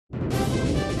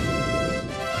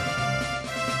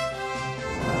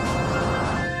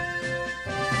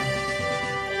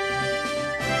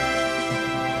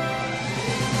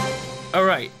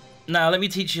Alright, now let me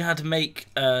teach you how to make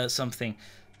something.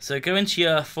 So go into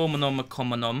your formanom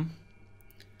commonom.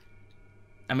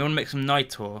 And we want to make some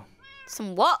NITORRR.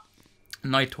 Some what?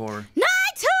 NITORRR.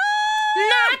 NITORRR!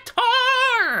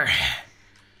 NITORRR!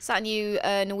 Is that a new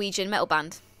Norwegian metal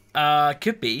band?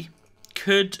 Could be.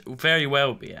 Could very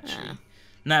well be, actually. Yeah.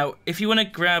 Now, if you want to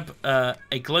grab a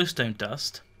glowstone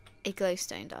dust. A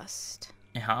glowstone dust.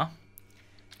 Uh-huh.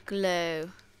 Glow.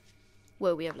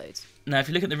 Whoa, we have loads. Now, if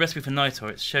you look at the recipe for NITORRR,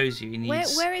 it shows you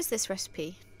needs... Where is this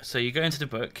recipe? So you go into the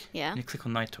book, Yeah. and you click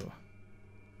on NITORRR.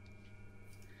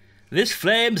 This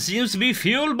flame seems to be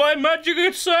fueled by magic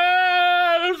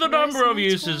itself! The number of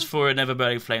uses for an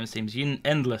ever-burning flame seems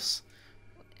endless.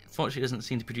 Fortunately, it doesn't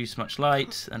seem to produce much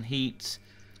light and heat,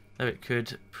 though it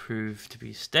could prove to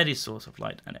be a steady source of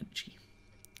light and energy.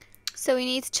 So we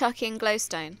need to chuck in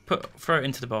glowstone. Throw it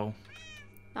into the bowl.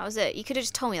 That was it. You could have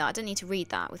just told me that. I didn't need to read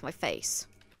that with my face.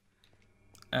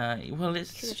 Well,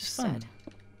 it's Could've just just fun. said.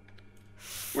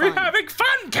 We're having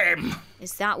fun, Kim!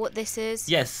 Is that what this is?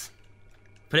 Yes.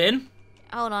 Put it in.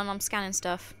 Hold on, I'm scanning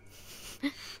stuff.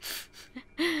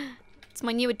 It's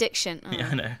my new addiction. Oh, Yeah,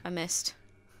 I know. I missed.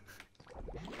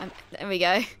 There we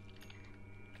go.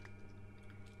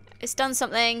 It's done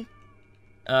something.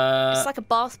 It's like a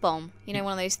bath bomb. You know,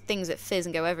 one of those things that fizz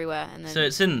and go everywhere. And then so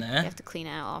it's in you there. have to clean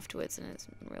it out afterwards, and it's a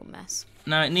real mess.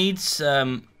 Now it needs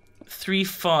 3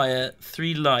 fire,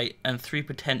 3 light, and 3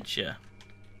 potentia.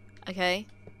 Okay.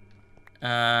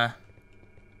 What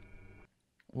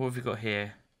have we got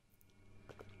here?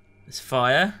 There's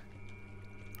fire.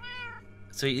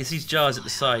 So it's these jars at the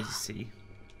side, you see.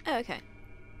 Oh, okay.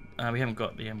 We haven't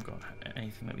got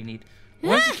anything that we need.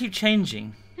 Why does it keep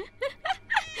changing?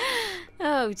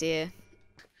 Oh dear.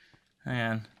 Hang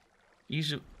on.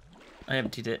 Usually, I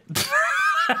emptied it.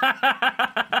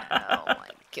 Oh my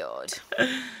god.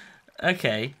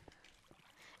 Okay.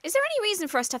 Is there any reason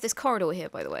for us to have this corridor here,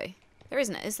 by the way? There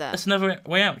isn't, is there? That's another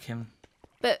way out, Kim.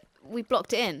 But we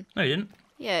blocked it in. No, you didn't.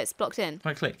 Yeah, it's blocked in.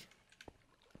 Right click.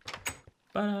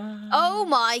 Ta-da. Oh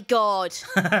my god.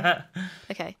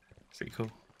 Okay. Pretty cool.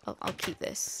 I'll keep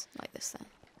this like this then.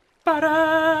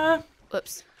 Ta-da.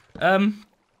 Whoops. Oh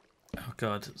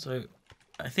god. So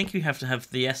I think you have to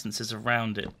have the essences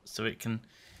around it so it can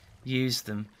use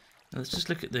them. Now, let's just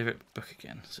look at the book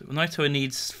again. So NITORRR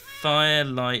needs fire,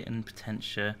 light, and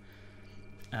potentia.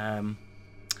 So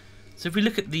if we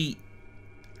look at the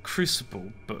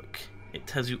crucible book, it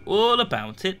tells you all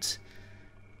about it.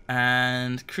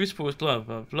 And crucible is blah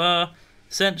blah blah.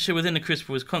 Essentia within the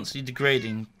crucible is constantly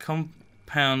degrading.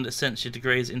 Compound essentia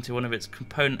degrades into one of its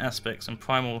component aspects, and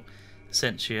primal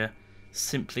essentia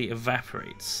simply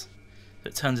evaporates. So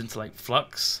it turns into like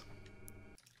flux,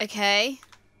 Okay.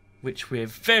 which we're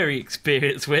very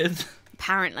experienced with.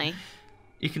 Apparently.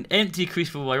 You can empty a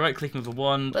crucible by right-clicking with a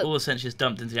wand. But all essentia is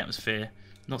dumped into the atmosphere.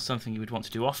 Not something you would want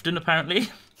to do often, apparently,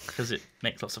 because it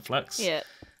makes lots of flux. Yeah.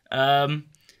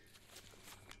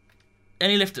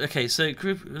 Any left? Okay, so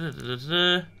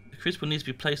the crucible needs to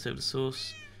be placed over the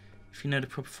source. If you know the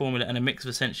proper formula and a mix of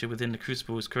essentia within the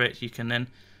crucible is correct, you can then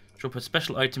drop a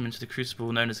special item into the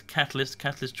crucible known as a catalyst. The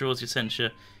catalyst draws the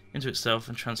essentia into itself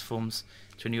and transforms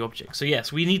to a new object. So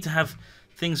yes, we need to have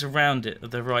things around it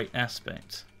of the right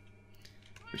aspect,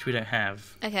 which we don't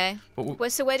have. Okay.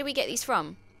 Well, so where do we get these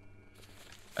from?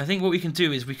 I think what we can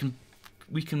do is we can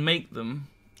make them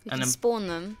We and can then spawn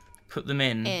them put them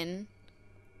in. in.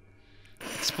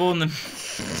 Spawn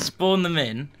them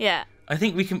in. Yeah. I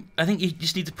think you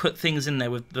just need to put things in there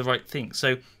with the right thing.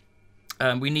 So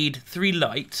we need 3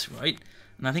 light, right?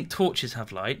 And I think torches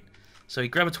have light. So you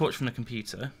grab a torch from the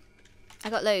computer. I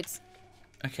got loads.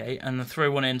 Okay, and then throw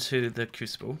one into the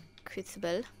crucible.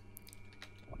 Crucible.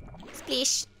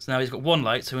 Splish. So now he's got 1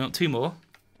 light, so we want 2 more.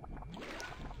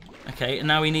 Okay, and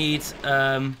now we need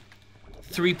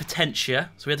 3 potentia.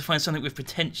 So we have to find something with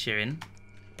potentia in.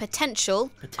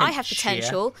 Potential. I have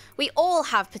potential. We all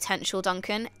have potential,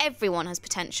 Duncan. Everyone has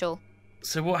potential.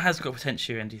 So what has got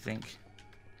potentia in, do you think?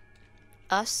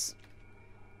 Us.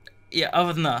 Yeah,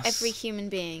 other than us. Every human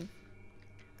being.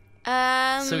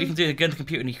 So you can do it again on the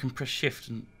computer and you can press shift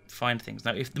and find things.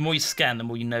 Now, the more you scan, the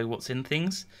more you know what's in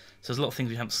things. So there's a lot of things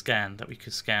we haven't scanned that we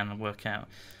could scan and work out.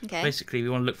 Okay. Basically, we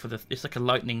want to look for it's like a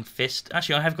lightning fist.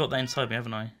 Actually, I have got that inside me,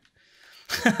 haven't I?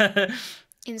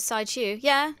 Inside you?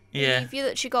 Yeah. Yeah. You've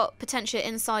literally got potential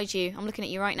inside you. I'm looking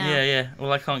at you right now. Yeah, yeah.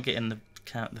 Well, I can't get in the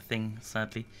thing,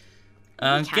 sadly.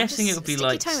 I'm guessing it would be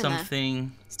like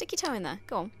something... Stick your toe in there.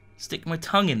 Go on. Stick my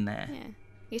tongue in there? Yeah.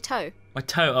 Your toe. My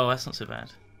toe? Oh, that's not so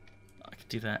bad. I could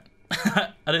do that.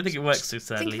 I don't think it works so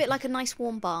sadly. Think of it like a nice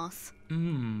warm bath.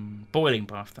 Boiling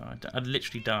bath, though. I'd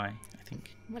literally die, I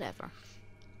think. Whatever.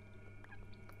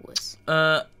 Wuss.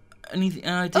 Anything?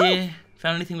 An idea?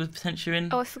 Found anything with potential in?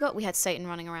 Oh, I forgot we had Satan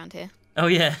running around here. Oh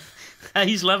yeah,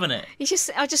 he's loving it.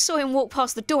 I just saw him walk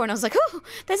past the door, and I was like, oh,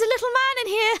 there's a little man in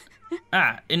here.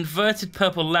 Inverted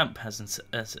purple lamp has it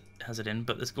in,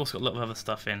 but there's also got a lot of other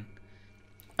stuff in.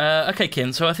 Okay,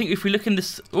 Kim. So I think if we look in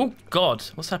this, oh God,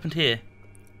 what's happened here?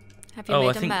 Have you made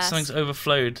I think something's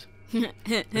overflowed.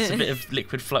 There's a bit of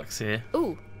liquid flux here.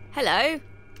 Ooh, hello.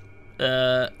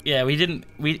 Yeah,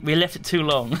 we left it too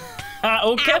long.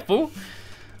 Oh, careful.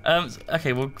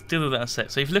 Okay, we'll deal with that in a sec.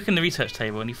 So if you look in the research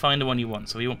table and you find the one you want,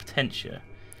 so you want Potentia.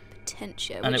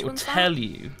 Potentia. And Which it will tell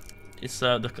you it's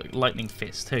the lightning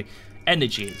fist too.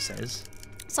 Energy, it says.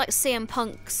 It's like CM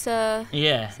Punk's thing.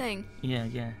 Yeah.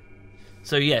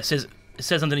 So yeah, it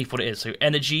says underneath what it is. So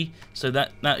energy. So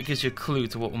that gives you a clue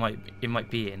to what it might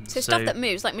be in. So stuff that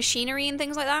moves, like machinery and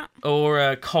things like that.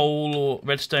 Or coal or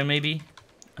redstone, maybe.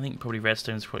 I think probably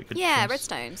redstone is probably good. Yeah, choice.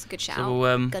 Redstone's a good shout. So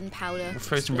we'll, gunpowder. We'll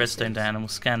throw some redstone down and we'll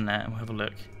scan that and we'll have a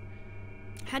look.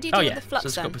 How do you do with the flux so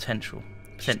it's then? got potential.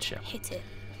 Potential. Hit it.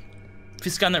 If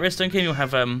you scan that redstone, Kim, you'll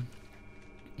have it.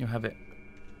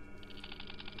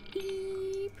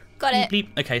 Beep. Got it. Beep.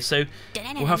 Okay, so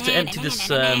we'll have to empty this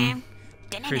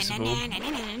crucible.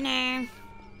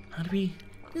 How do we?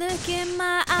 Look in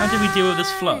my eyes. How do we deal with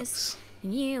this flux?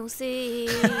 You'll see.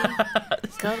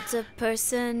 Cult of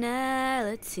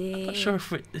personality. I'm not sure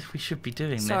if we should be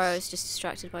doing this. Sorry, I was just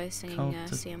distracted by singing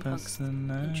CM Punk's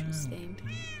entrance theme.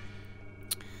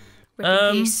 Rip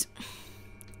in peace.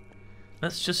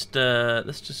 Let's just break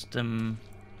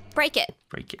it.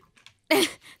 Break it.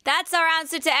 That's our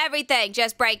answer to everything.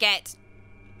 Just break it.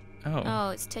 Oh,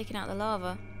 it's taking out the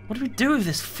lava. What do we do with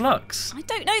this flux? I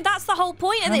don't know. That's the whole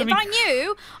point of it. If I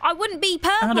knew, I wouldn't be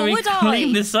purple, would I? How do we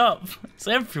clean this up? It's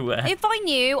everywhere. If I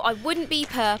knew, I wouldn't be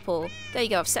purple. There you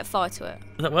go. I've set fire to it.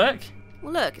 Does that work?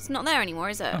 Well, look. It's not there anymore,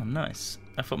 is it? Oh, nice.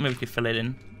 I thought maybe we could fill it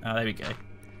in. Oh, there we go.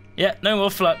 Yeah, no more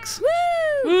flux. Woo!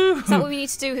 Woo! Is that what we need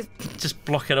to do with... Just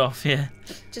block it off, yeah.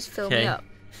 Just fill me up.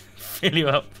 Fill you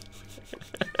up.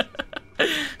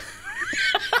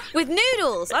 With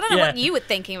noodles. I don't know what you were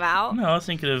thinking about. No, I was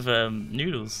thinking of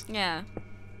noodles. Yeah.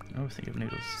 I was thinking of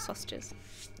noodles. Sausages.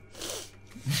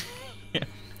 Yeah.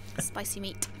 Spicy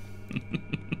meat.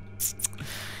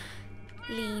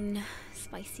 Lean,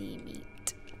 spicy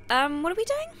meat. What are we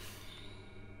doing?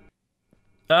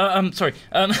 Sorry.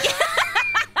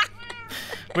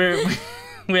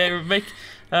 we're making.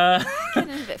 Getting a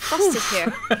bit flustered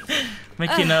here.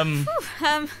 Making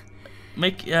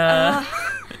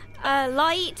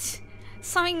light.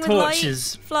 Something with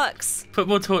torches. Light. Flux. Put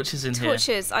more torches in here.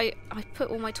 Torches. I put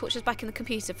all my torches back in the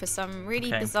computer for some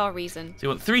really bizarre reason. So you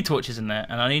want 3 torches in there,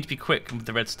 and I need to be quick with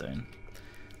the redstone.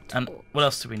 And what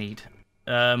else do we need?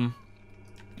 Don't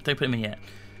put them in yet.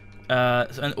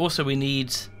 And also we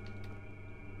need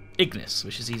Ignis,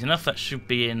 which is easy enough. That should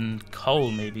be in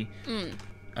coal, maybe.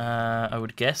 I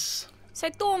would guess. So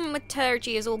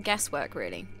thaumaturgy is all guesswork,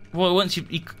 really. Well, once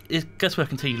it's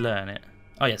guesswork until you learn it.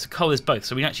 Oh yeah, so coal is both,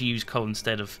 so we can actually use coal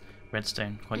instead of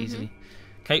redstone quite easily.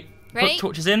 Okay, put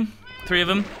torches in, 3 of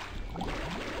them.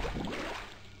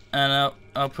 And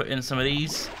I'll put in some of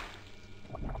these.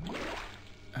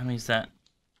 How many is that?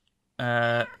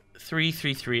 3,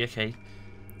 3, 3, okay.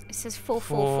 It says 4,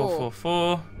 4, 4. 4,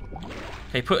 4.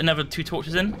 Okay, put another 2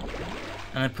 torches in.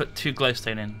 And then put 2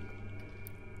 glowstone in.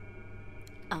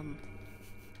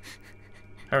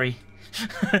 Hurry.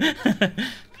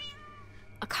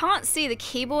 I can't see the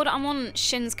keyboard. I'm on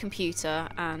Shin's computer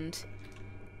and...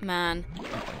 Man.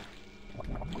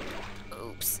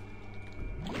 Oops.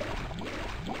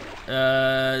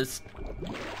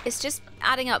 It's just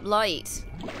adding up light.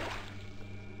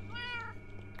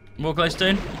 More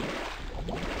glowstone.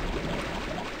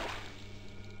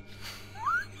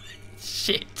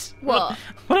 Shit. What?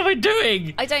 What am I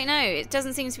doing? I don't know. It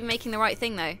doesn't seem to be making the right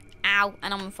thing, though. Ow,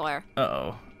 and I'm on fire.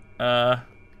 Uh-oh.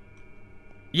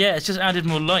 Yeah, it's just added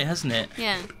more light, hasn't it?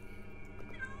 Yeah.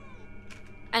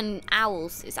 And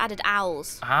owls. It's added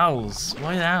owls. Owls?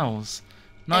 Why owls?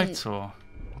 NITORRR.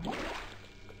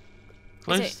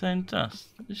 Glowstone dust.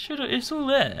 It's all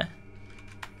there.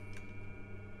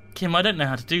 Kim, I don't know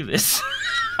how to do this.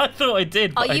 I thought I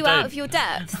did, but Are you I don't. out of your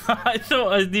depth? I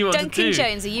thought I knew what to do. Duncan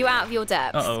Jones, are you out of your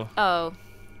depth? Uh-oh. Oh.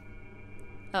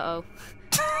 Uh-oh.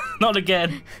 Not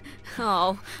again.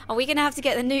 Oh. Are we going to have to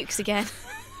get the nukes again?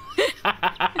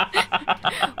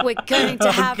 We're going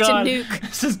to have to nuke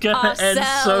This is going to end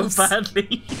so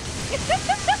badly.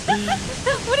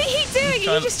 What are you doing?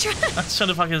 Are you just trying... I'm trying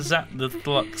to fucking zap the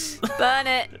flux. Burn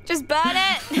it. Just burn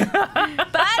it.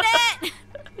 Burn it.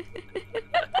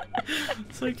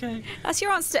 It's okay. That's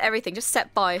your answer to everything. Just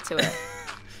set fire to it.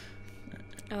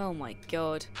 Oh my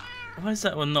god. Why is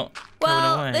that one not going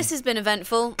away? Well, this has been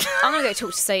eventful. I'm gonna go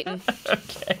talk to Satan.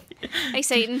 Okay. Hey,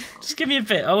 Satan. Just give me a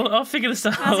bit. I'll figure this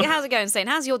out. How's it going, Satan?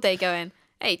 How's your day going?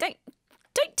 Hey, don't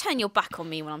turn your back on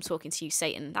me when I'm talking to you,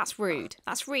 Satan. That's rude.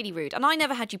 That's really rude. And I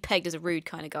never had you pegged as a rude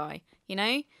kind of guy. You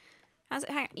know?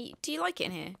 Do you like it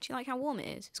in here? Do you like how warm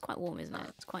it is? It's quite warm, isn't it?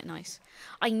 It's quite nice.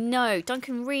 I know.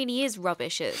 Duncan really is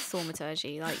rubbish at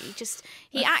thaumaturgy. Like,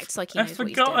 he acts like he knows what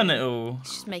he's doing. I've forgotten it all.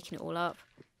 He's just making it all up.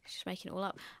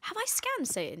 Have I scanned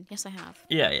Satan? Yes, I have.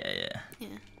 Yeah. Yeah.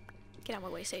 Get out of my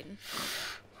way, Satan.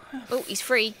 Oh, he's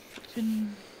free.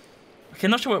 Okay,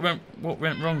 I'm not sure what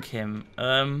went wrong, Kim.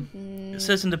 It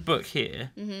says in the book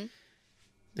here,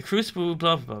 the crucible,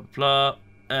 blah, blah, blah.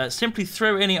 Simply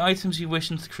throw any items you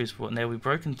wish into the crucible and they will be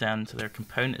broken down into their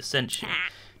component essential.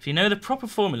 If you know the proper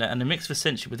formula and the mix of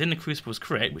essential within the crucible is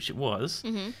correct, which it was,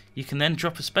 you can then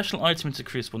drop a special item into the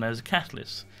crucible known as a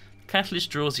catalyst. The catalyst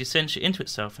draws the essential into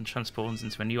itself and transforms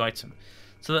into a new item.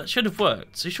 So that should have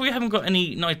worked. So you sure you haven't got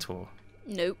any NITORRR?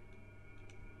 Nope.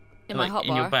 In my hotbar.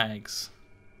 In your bags?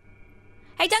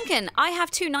 Hey, Duncan, I have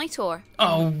 2 NITORRR.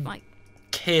 Oh,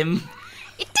 Kim.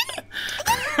 It didn't.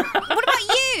 What about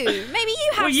you? Maybe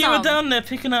you have some. Well, you were down there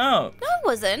picking it up. No, I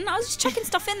wasn't. I was just chucking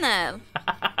stuff in there.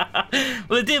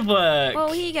 Well, it did work.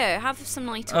 Well, here you go. Have some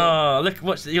NITORRR. Oh, look.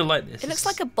 Watch. You'll like this. It looks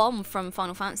like a bomb from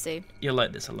Final Fantasy. You'll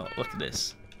like this a lot. Look at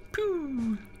this.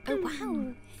 Pooh. Oh,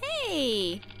 wow.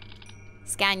 Hey.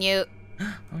 Scan you.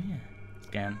 Oh, yeah.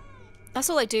 Scan. That's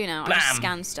all I do now. Blam. I just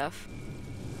scan stuff.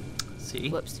 See?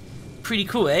 Whoops. Pretty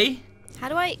cool, eh? How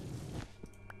do I...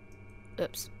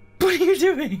 Oops. What are you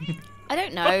doing? I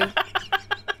don't know.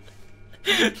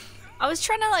 I was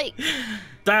trying to, like...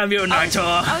 Damn you,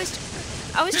 NITORRR!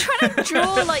 I was trying to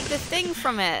draw, like, the thing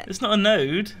from it. It's not a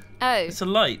node. Oh. It's a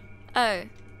light. Oh.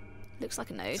 Looks like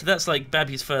a node. So that's like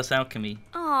Babby's first alchemy.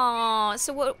 Oh,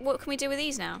 so what can we do with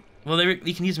these now? Well,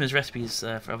 you can use them as recipes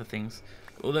for other things.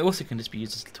 Or they also can just be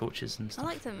used as torches and stuff. I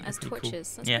like them as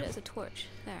torches. Cool. Let's put it as a torch.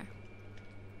 There.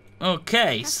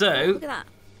 Okay, so cool. Look at that.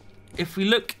 If we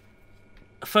look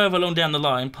further along down the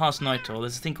line, past NITORRR,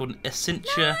 there's a thing called an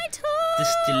Essentia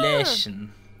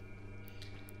distillation.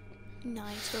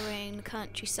 NITORRing the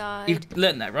countryside. You've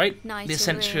learned that, right? NITORRing the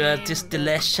Essentia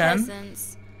distillation.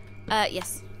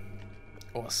 Yes.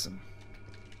 Awesome.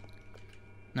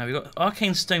 Now we've got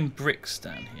arcane stone bricks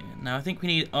down here. Now I think we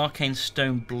need arcane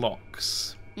stone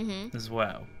blocks as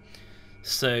well.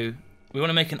 So we want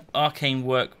to make an arcane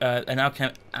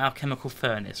alchemical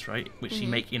furnace, right? Which you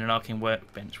make in an arcane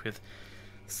workbench with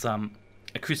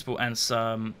a crucible and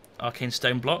some arcane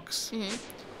stone blocks.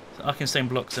 So arcane stone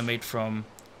blocks are made from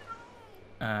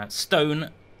stone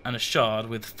and a shard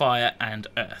with fire and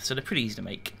earth. So they're pretty easy to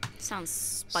make. Sounds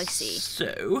spicy.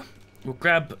 So we'll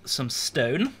grab some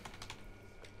stone.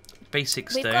 Basic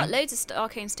stone. We've got loads of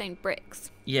arcane stone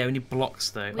bricks. Yeah, we need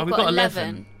blocks though. We've got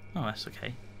 11. Oh, that's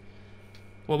okay.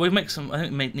 Well, we'll make some. I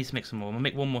think we need to make some more. We'll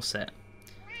make one more set.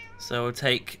 So we'll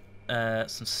take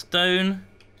some stone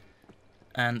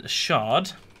and a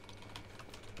shard.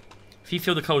 If you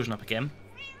fill the cauldron up again,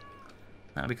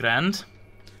 that'll be grand.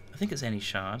 I think it's any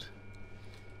shard.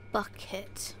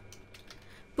 Bucket.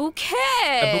 Bouquet.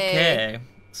 A bouquet.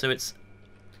 So it's.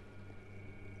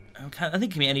 Okay, I think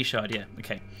it can be any shard. Yeah.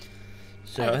 Okay.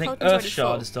 So I think earth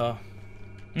shard is our.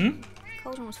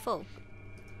 Cauldron was full.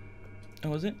 Oh,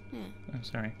 was it? Yeah. Oh,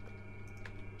 sorry.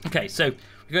 Okay, so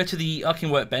we go to the arcane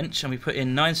workbench and we put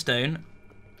in 8 stone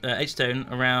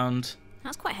around.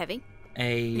 That's quite heavy.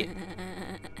 That's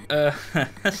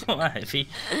not that heavy.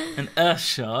 An earth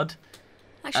shard.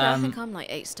 Actually, I think I'm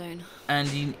like 8 stone. And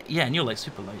you're like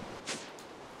super light.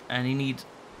 And you need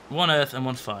 1 earth and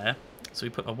 1 fire. So we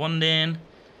put a wand in,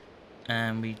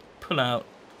 and we pull out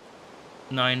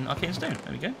 9 arcane stone.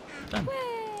 There we go. Done. Way.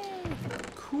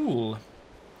 Cool.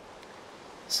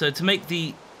 So to make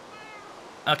the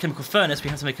alchemical furnace, we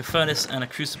have to make a furnace and a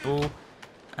crucible,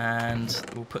 and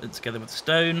we'll put it together with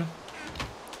stone.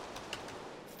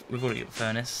 We've already got the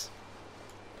furnace.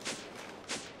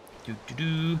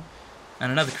 And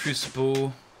another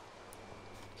crucible.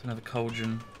 It's another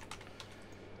cauldron.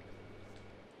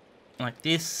 Like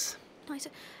this. Nice.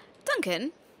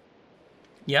 Duncan?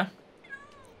 Yeah?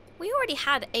 We already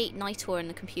had 8 NITORRR in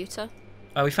the computer.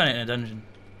 Oh, we found it in a dungeon.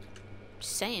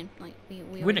 Just saying, like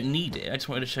we don't need it. I just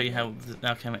wanted to show you how the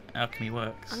alchemy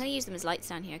works. I'm gonna use them as lights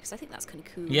down here because I think that's kind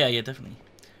of cool. Yeah, definitely.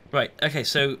 Right. Okay,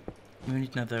 so we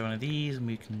need another one of these, and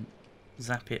we can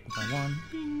zap it by 1.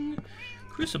 Bing.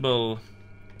 Crucible.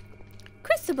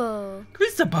 Crucible.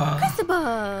 Crucible.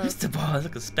 Crucible. Crucible. It's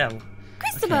like a spell.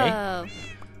 Crucible. Okay.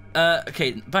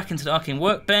 Okay, back into the arcane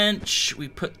workbench. We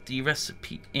put the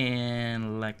recipe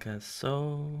in like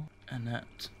so, and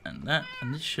that, and that,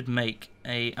 and this should make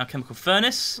a alchemical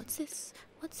furnace. What's this?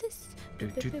 What's this?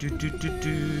 Look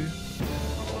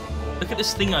at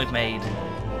this thing I've made.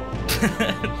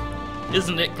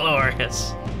 Isn't it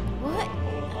glorious? What?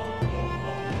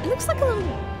 It looks like a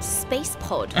little space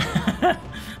pod.